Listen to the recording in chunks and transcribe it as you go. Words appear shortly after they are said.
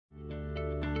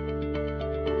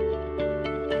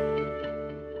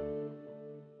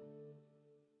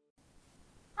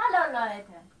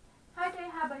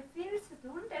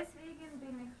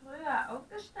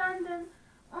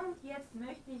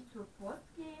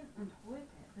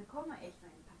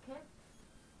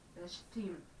Das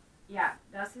stimmt. Ja,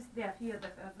 das ist der 4.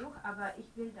 Versuch, aber ich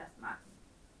will das machen.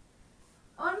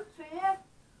 Und zuerst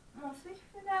muss ich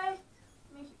vielleicht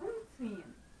mich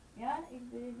umziehen. Ja, ich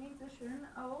sehe nicht so schön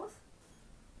aus.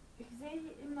 Ich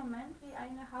sehe im Moment wie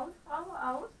eine Hausfrau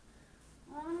aus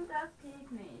und das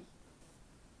geht nicht.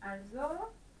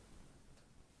 Also,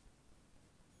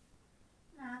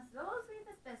 na, so sieht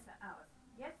es besser aus.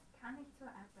 Jetzt kann ich zur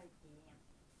Arbeit gehen.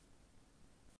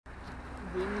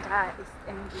 Winter ist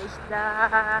endlich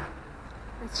da.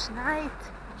 Es schneit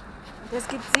und es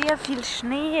gibt sehr viel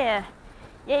Schnee.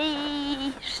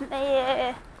 Yay,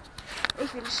 Schnee!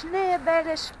 Ich will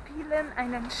Schneebälle spielen,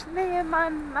 einen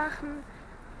Schneemann machen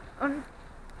und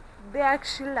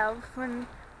Bergski laufen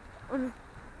und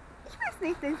ich weiß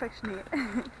nicht, einfach Schnee.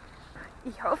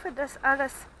 Ich hoffe, dass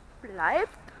alles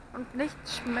bleibt und nicht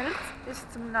schmilzt bis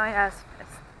zum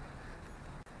Neujahrsfest.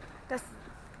 Das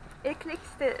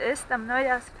ekligste ist am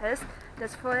Neujahrsfest,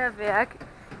 das Feuerwerk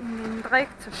in den Dreck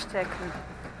zu stecken,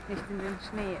 nicht in den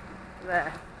Schnee.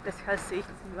 Das hasse ich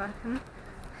zu machen.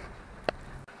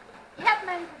 Ich habe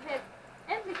mein Paket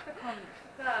endlich bekommen.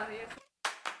 So, jetzt.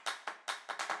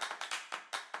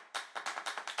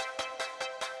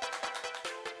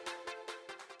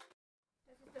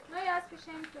 Das ist das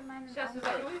Neujahrsgeschenk für meinen Onkel.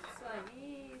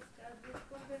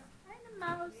 Eine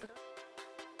Maus.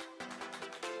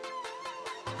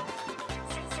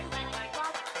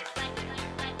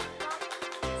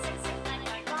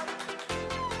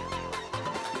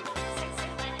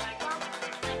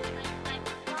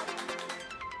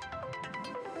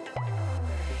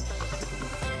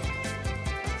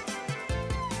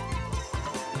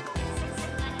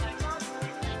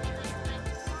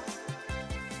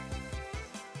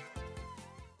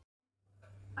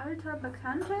 Alter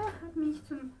Bekannter hat mich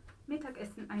zum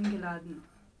Mittagessen eingeladen.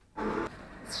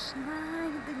 Es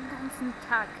schneit den ganzen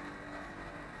Tag.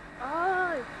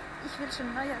 Oh, ich will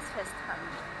schon Neujahrsfest haben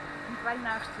und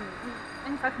Weihnachten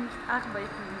und einfach nicht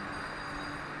arbeiten.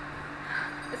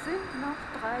 Es sind noch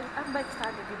 3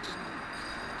 Arbeitstage geblieben.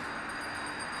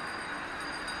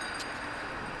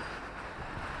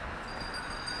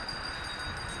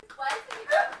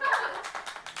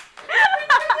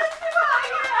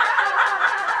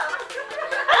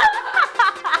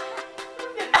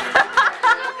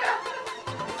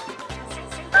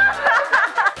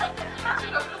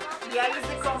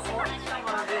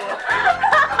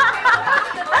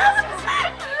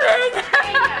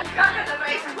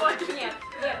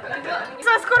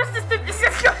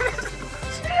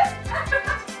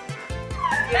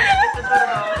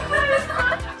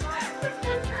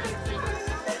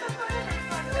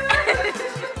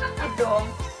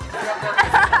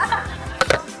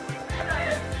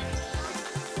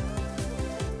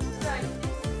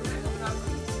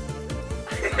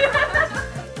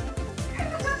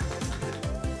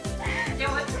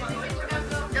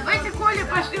 Давайте Коле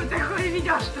пошлем такое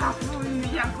видео, штрафу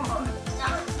меня было.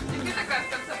 Где такая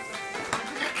концепция?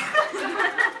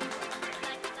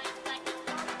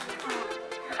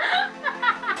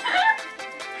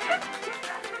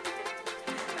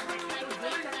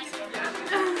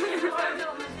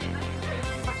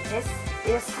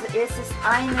 Es ist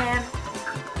eine...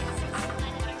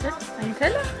 Ein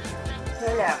Teller?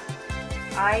 Teller.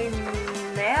 Ein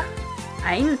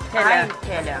Teller. Ein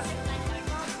Teller.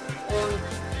 Und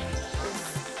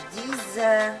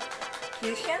diese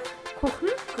Kuchen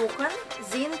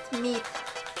sind mit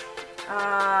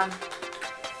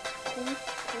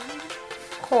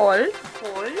Kohl.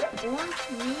 Und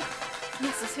mit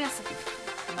Мясо.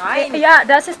 Nein, Ja,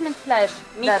 das ist mit Fleisch.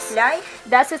 mit Fleisch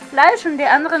Das ist Fleisch und die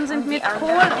anderen sind und die mit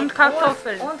anderen Kohl mit und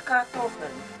Kartoffeln. Kohl und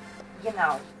Kartoffeln.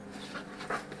 Genau.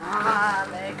 Ah,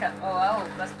 lecker. Oh, wow,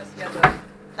 was passiert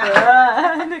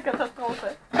da? Eine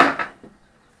Katastrophe.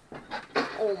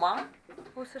 Oma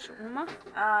Russische Oma.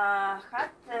 hat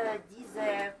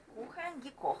diese Kuchen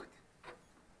gekocht.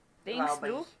 Denkst glaube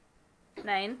du? ich.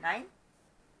 Nein. Nein?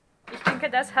 Ich denke,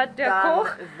 das hat der Dann Koch.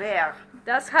 wer?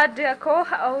 Das hat der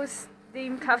Koch aus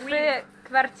dem Café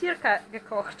Quartier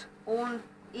gekocht. Und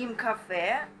im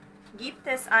Café gibt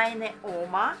es eine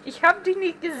Oma. Ich habe die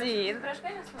nicht gesehen.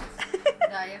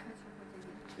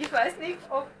 Ich weiß nicht,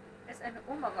 ob es eine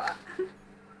Oma war.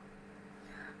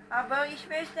 Aber ich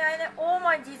möchte eine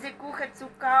Oma diese Kuchen zu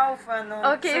kaufen und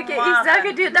Okay, zu ich machen.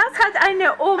 sage dir, das hat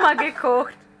eine Oma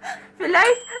gekocht.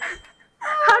 Vielleicht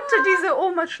hatte diese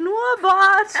Oma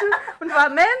Schnurrbart und war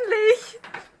männlich.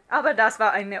 Aber das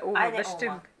war eine Oma, Eine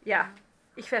bestimmt. Oma. Ja,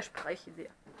 ich verspreche dir.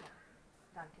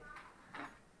 Danke.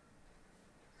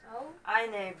 So.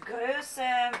 Eine Größe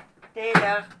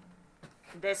Teller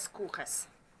des Kuchens.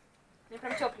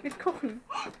 Mit Kuchen.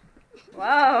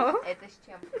 Wow. Это с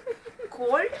чем?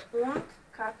 Kohl und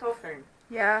Kartoffeln.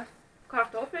 Ja.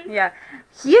 Kartoffeln? Ja.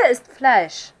 Hier ist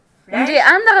Fleisch. Und die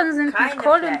anderen sind mit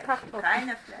Kohl Fleisch. und Kartoffeln.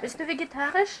 Keine Fleisch. Bist du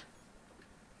vegetarisch?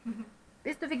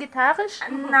 Bist du vegetarisch?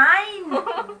 Nein,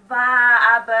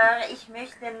 aber ich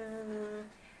möchte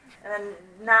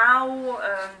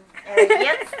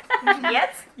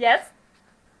jetzt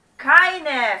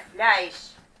keine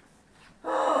Fleisch.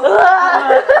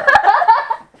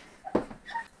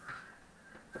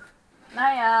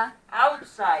 Naja.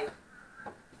 Outside.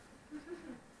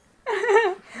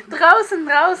 Draußen.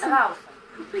 Draußen.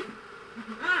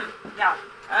 Ja,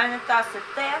 eine Tasse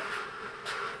Tee.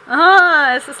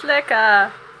 Ah, es ist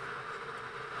lecker.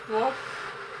 So.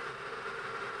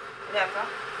 Lecker.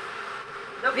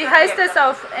 Wie heißt es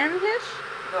auf Englisch?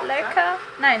 Doch, Lecker?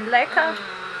 Nein, lecker.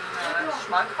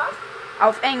 Schmackhaft.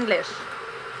 Auf Englisch.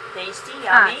 Tasty,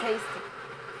 Ah, yummy. tasty.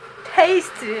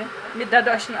 Tasty mit der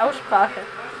deutschen Aussprache.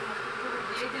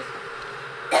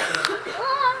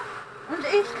 Und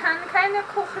ich kann keine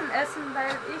Kuchen essen,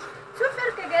 weil ich zu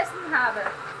viel gegessen habe.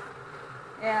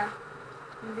 Ja,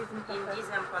 in diesem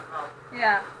Vertrag.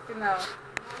 Ja, genau.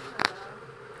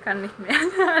 Kann nicht mehr.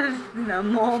 Na,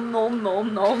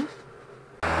 nom.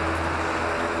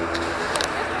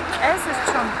 Es ist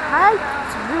schon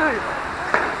 11:30.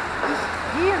 Ich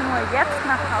gehe nur jetzt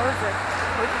nach Hause.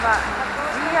 Heute war ein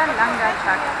sehr langer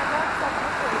Tag.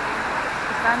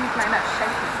 Ich war mit meiner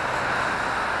Chefin.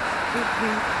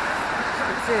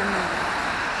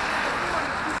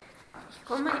 Ich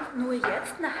komme nur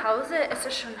jetzt nach Hause. Es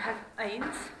ist schon 12:30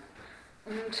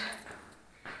 und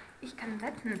ich kann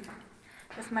wetten,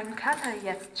 dass mein Kater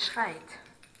jetzt schreit.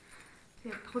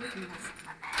 Wir prüfen das im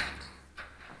Moment.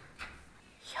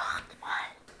 Hört mal.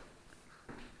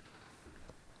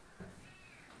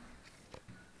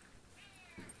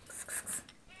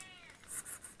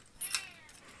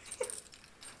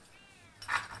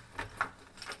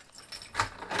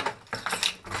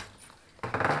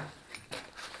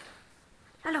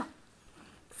 Hallo.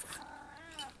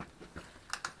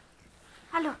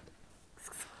 Hallo.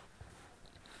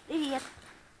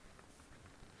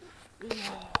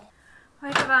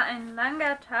 Heute war ein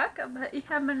langer Tag, aber ich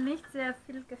habe nicht sehr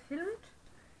viel gefilmt,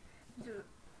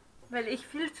 weil ich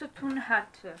viel zu tun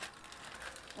hatte.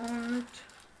 Und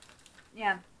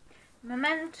ja, im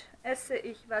Moment esse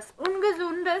ich was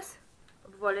Ungesundes,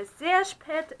 obwohl es sehr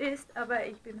spät ist, aber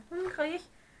ich bin hungrig.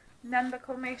 Und dann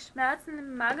bekomme ich Schmerzen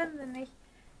im Magen, wenn ich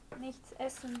nichts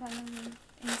esse und dann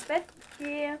ins Bett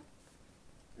gehe.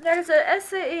 Also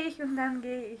esse ich und dann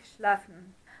gehe ich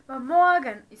schlafen. Aber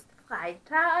morgen ist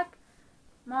Freitag.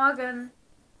 Morgen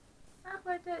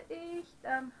arbeite ich,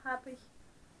 dann habe ich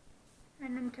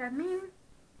einen Termin.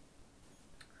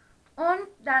 Und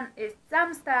dann ist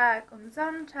Samstag und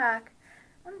Sonntag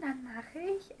und dann mache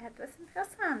ich etwas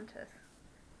Interessantes.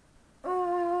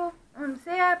 Oh, und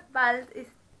sehr bald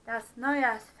ist das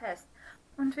Neujahrsfest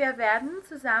und wir werden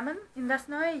zusammen in das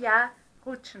neue Jahr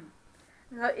rutschen.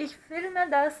 Also ich filme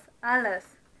das alles.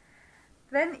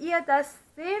 Wenn ihr das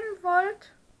sehen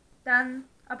wollt, dann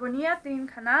abonniert den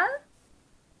Kanal,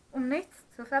 um nichts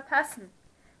zu verpassen.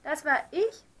 Das war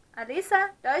ich, Alisa,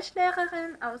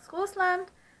 Deutschlehrerin aus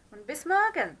Russland, und bis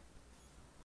morgen.